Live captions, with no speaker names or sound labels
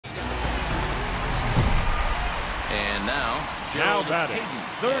And now batting,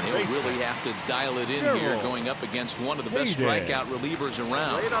 third he'll really have to dial it in here, going up against one of the best strikeout relievers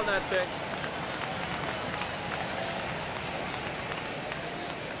around. Wait on that pick.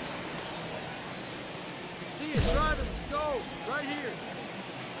 See it driving. Let's go. Right here.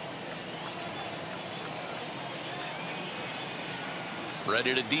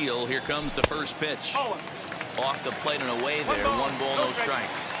 Ready to deal. Here comes the first pitch. Off the plate and away there. 1 ball, no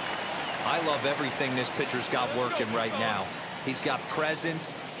strikes. I love everything this pitcher's got working right now. He's got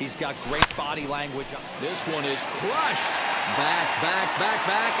presence. He's got great body language. This one is crushed. Back,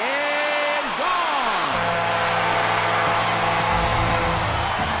 and gone.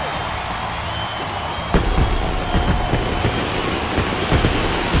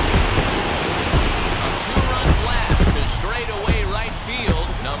 A 2-run blast to straightaway right field.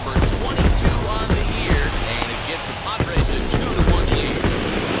 Number 22 on the year, and it gives the Padres a 2-1 lead.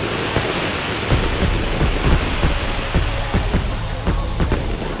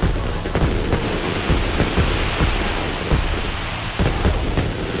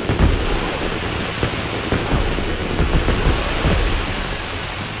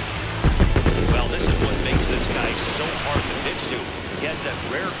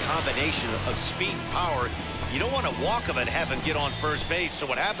 Combination of speed and power. You don't want to walk him and have him get on first base. So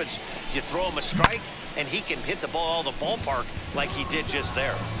what happens, you throw him a strike and he can hit the ball the ballpark like he did just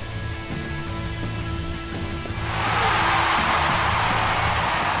there.